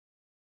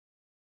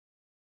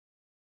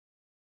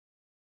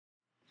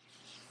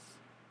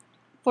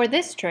For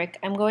this trick,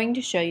 I'm going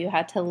to show you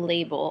how to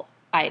label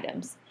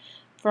items.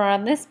 For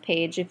on this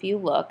page, if you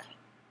look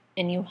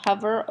and you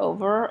hover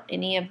over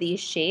any of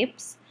these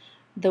shapes,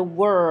 the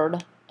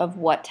word of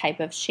what type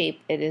of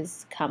shape it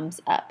is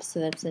comes up. So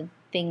that's a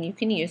thing you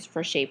can use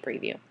for shape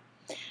review.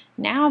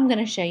 Now I'm going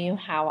to show you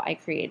how I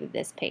created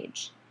this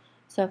page.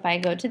 So if I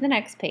go to the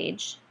next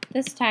page,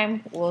 this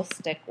time we'll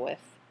stick with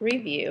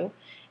review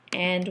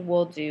and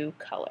we'll do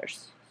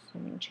colors. So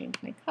I'm going to change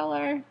my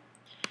color,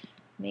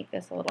 make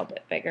this a little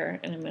bit bigger,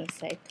 and I'm going to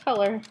say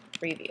color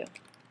review.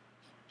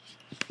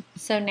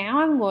 So now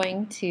I'm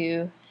going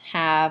to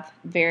have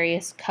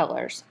various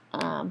colors.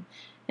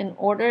 In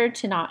order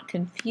to not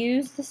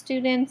confuse the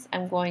students,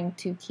 I'm going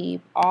to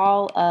keep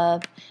all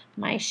of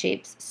my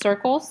shapes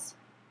circles.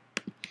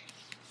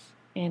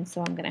 And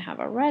so I'm going to have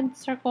a red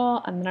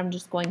circle, and then I'm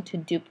just going to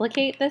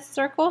duplicate this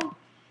circle.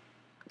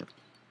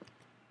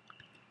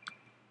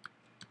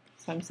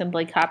 So I'm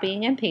simply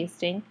copying and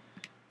pasting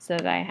so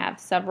that I have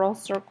several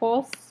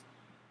circles.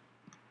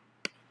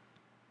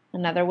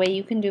 Another way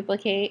you can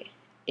duplicate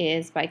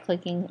is by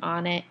clicking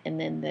on it and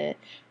then the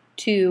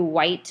two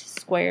white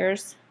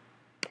squares,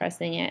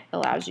 pressing it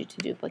allows you to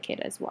duplicate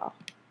as well.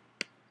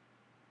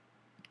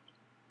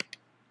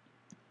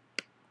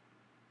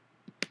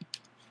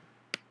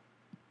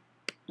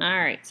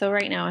 Alright, so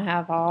right now I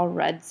have all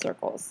red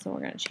circles. So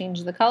we're going to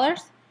change the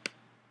colors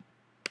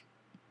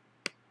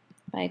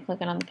by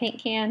clicking on the paint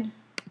can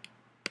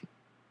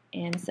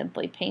and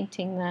simply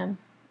painting them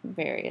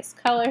various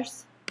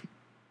colors.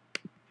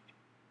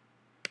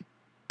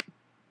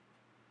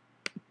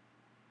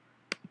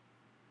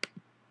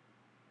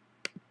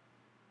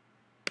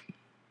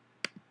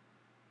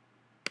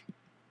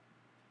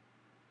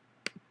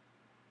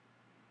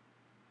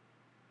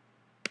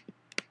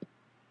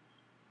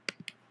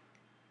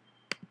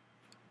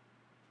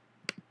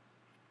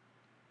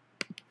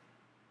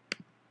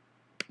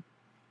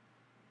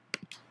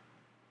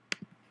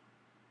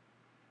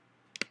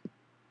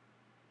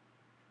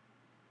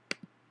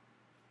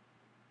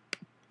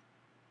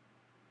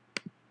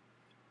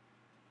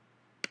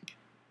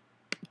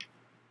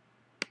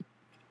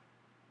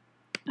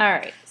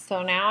 Alright,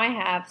 so now I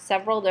have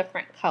several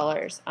different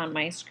colors on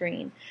my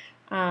screen.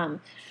 So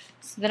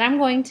then I'm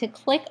going to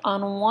click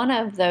on one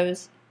of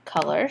those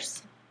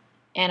colors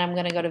and I'm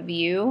going to go to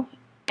View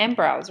and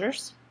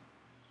Browsers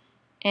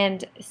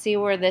and see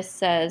where this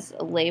says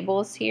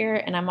Labels here,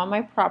 and I'm on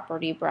my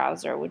property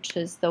browser, which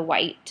is the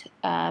white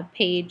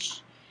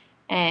page,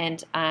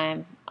 and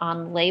I'm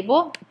on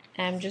Label.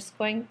 I'm just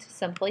going to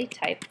simply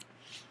type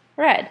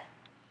red.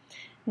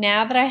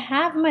 Now that I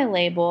have my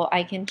label,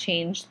 I can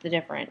change the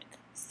different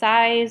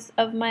size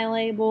of my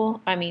label,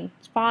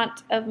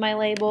 font of my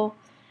label,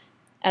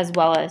 as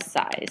well as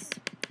size.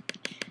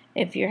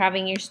 If you're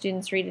having your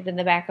students read it in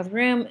the back of the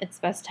room, it's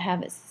best to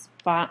have it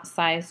font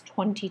size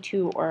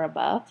 22 or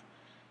above.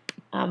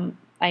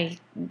 I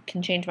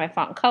can change my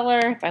font color.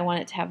 If I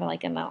want it to have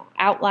like an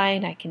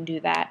outline, I can do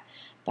that.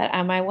 But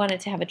I want it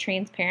to have a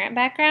transparent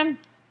background.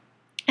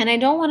 And I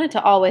don't want it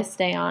to always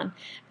stay on,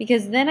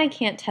 because then I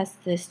can't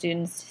test the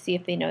students to see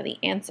if they know the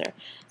answer.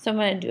 So I'm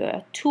going to do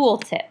a tool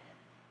tip.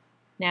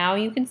 Now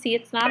you can see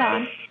it's not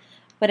on,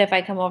 but if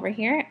I come over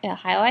here, it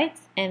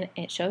highlights and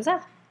it shows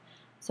up.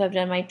 So I've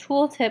done my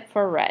tool tip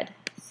for red.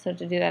 So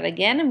to do that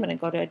again, I'm going to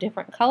go to a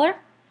different color,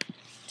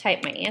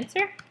 type my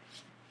answer.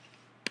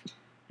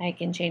 I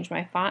can change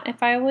my font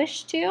if I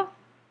wish to,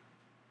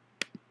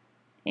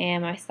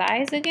 and my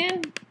size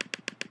again.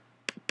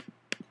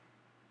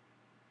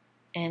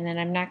 And then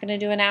I'm not going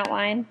to do an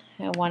outline.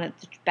 I want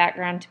the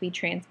background to be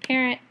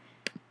transparent,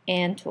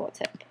 and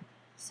tooltip.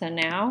 So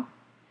now,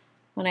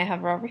 when I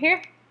hover over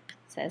here, it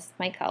says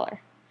my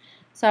color.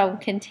 So I'll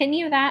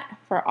continue that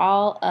for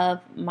all of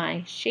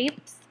my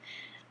shapes,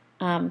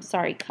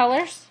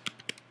 colors.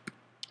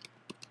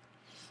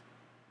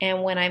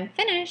 And when I'm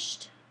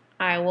finished,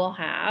 I will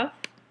have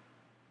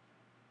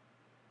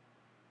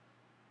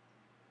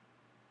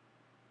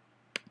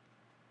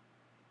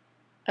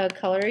a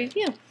color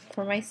review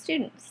for my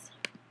students.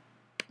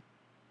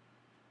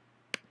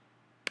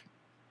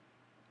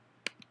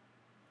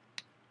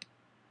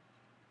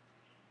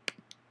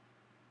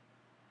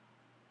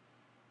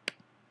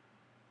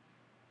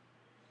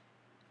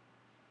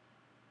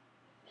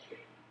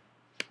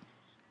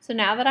 So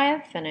now that I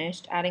have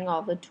finished adding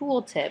all the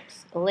tool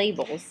tips,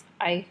 labels,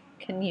 I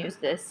can use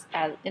this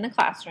in a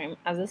classroom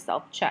as a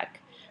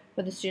self-check,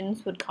 where the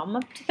students would come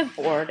up to the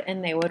board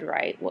and they would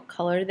write what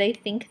color they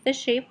think the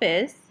shape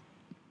is,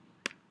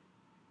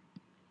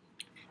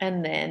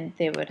 and then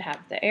they would have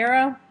the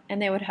arrow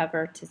and they would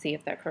hover to see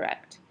if they're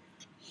correct.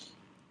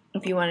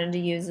 If you wanted to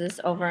use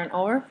this over and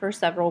over for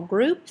several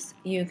groups,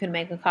 you can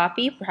make a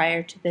copy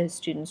prior to the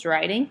students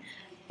writing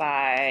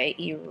by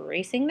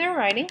erasing their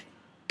writing.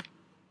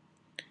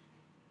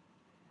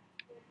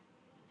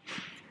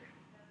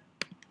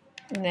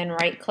 And then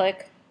right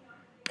click,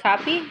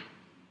 copy,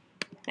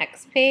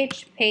 next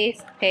page,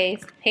 paste,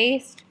 paste,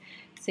 paste.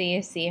 So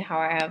you see how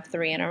I have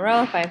 3 in a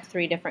row. If I have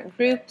 3 different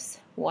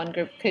groups, one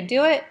group could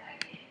do it.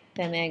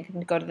 Then I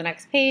can go to the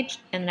next page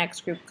and the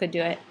next group could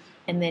do it.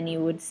 and then you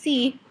would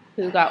see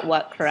who got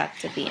what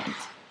correct at the end.